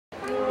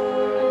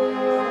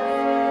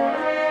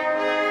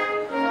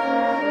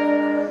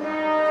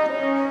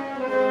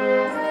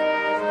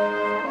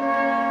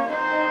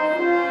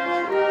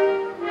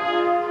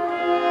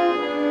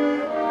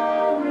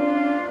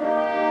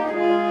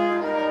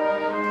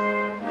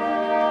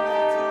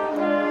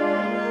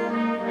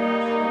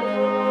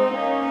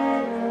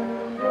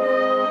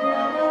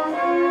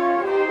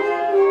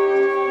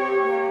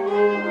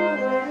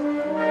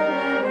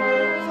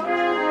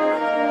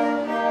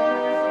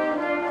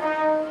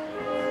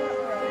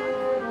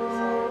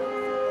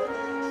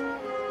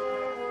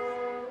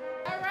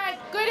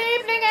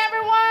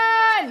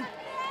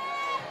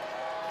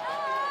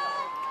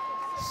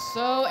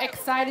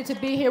excited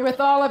to be here with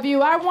all of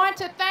you. I want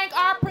to thank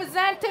our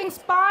presenting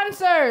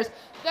sponsors,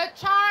 the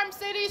Charm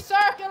City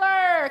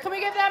Circular. Can we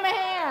give them a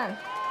hand?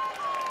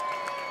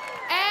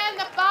 And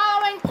the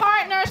following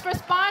partners for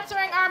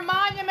sponsoring our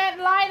monument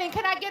lighting.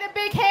 Can I get a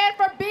big hand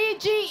for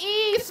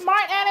BGE,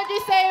 Smart Energy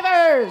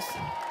Savers?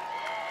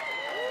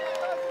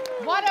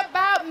 What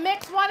about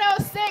Mix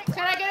 106?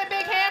 Can I get a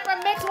big hand for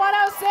Mix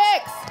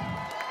 106?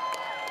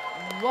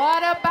 What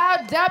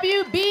about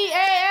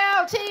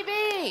WBAL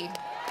TV?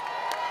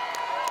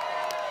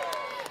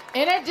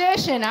 In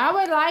addition, I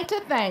would like to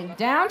thank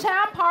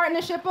Downtown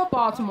Partnership of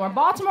Baltimore,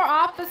 Baltimore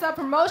Office of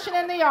Promotion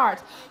in the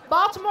Arts,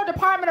 Baltimore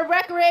Department of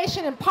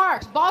Recreation and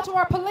Parks,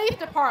 Baltimore Police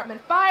Department,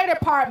 Fire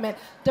Department,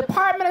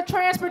 Department of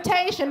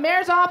Transportation,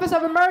 Mayor's Office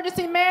of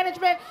Emergency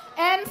Management,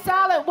 and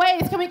Solid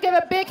Waste. Can we give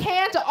a big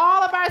hand to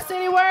all of our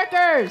city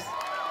workers?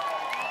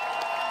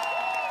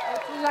 As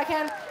soon as I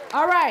can.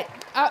 All right.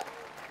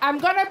 I'm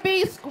going to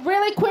be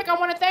really quick. I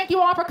want to thank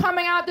you all for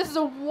coming out. This is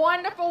a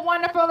wonderful,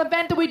 wonderful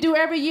event that we do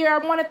every year. I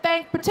want to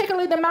thank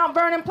particularly the Mount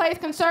Vernon Place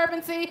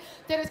Conservancy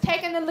that has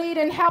taken the lead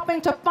in helping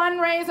to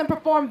fundraise and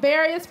perform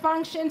various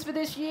functions for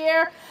this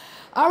year.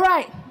 All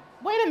right.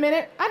 Wait a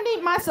minute. I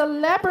need my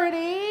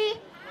celebrity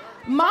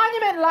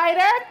monument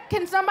lighter.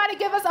 Can somebody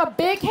give us a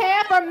big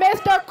hand for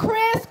Mr.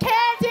 Chris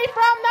Canty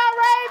from the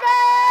Ravens?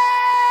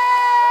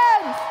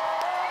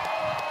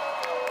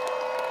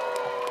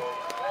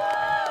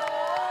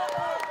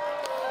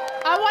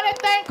 I want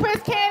to thank Chris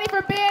Canty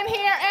for being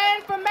here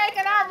and for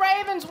making our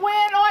Ravens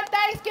win on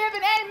Thanksgiving.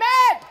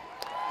 Amen.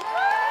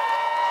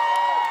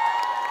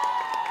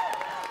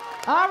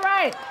 All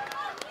right.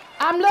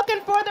 I'm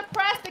looking for the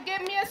press to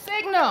give me a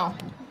signal.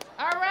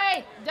 All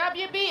right.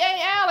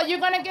 WBAL, are you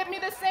going to give me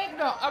the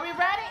signal? Are we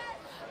ready?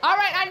 All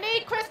right. I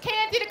need Chris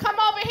Canty to come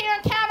over here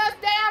and count us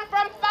down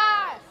from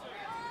 5.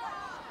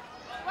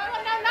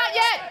 Well, no, not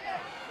yet.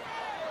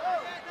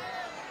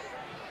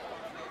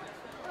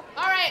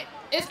 All right.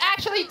 It's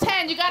actually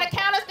 10. You got to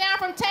count us down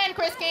from 10,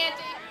 Chris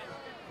Canty.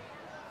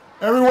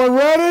 Everyone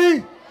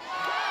ready?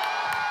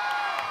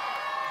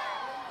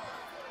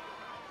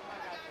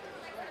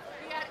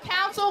 We got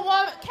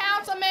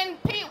Councilman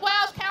Pete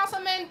Welch,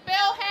 Councilman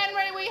Bill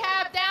Henry. We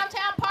have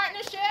Downtown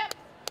Partnership.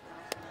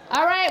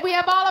 All right, we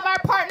have all of our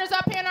partners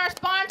up here and our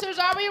sponsors.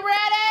 Are we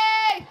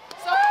ready?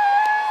 So, all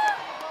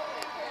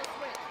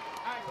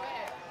right,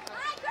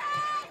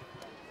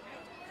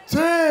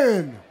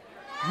 go10,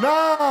 ahead.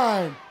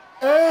 9,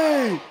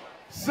 8,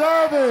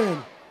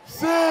 7,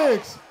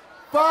 6,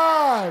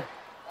 5,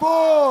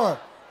 4,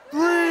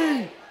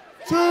 3,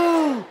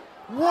 2,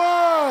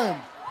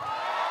 1.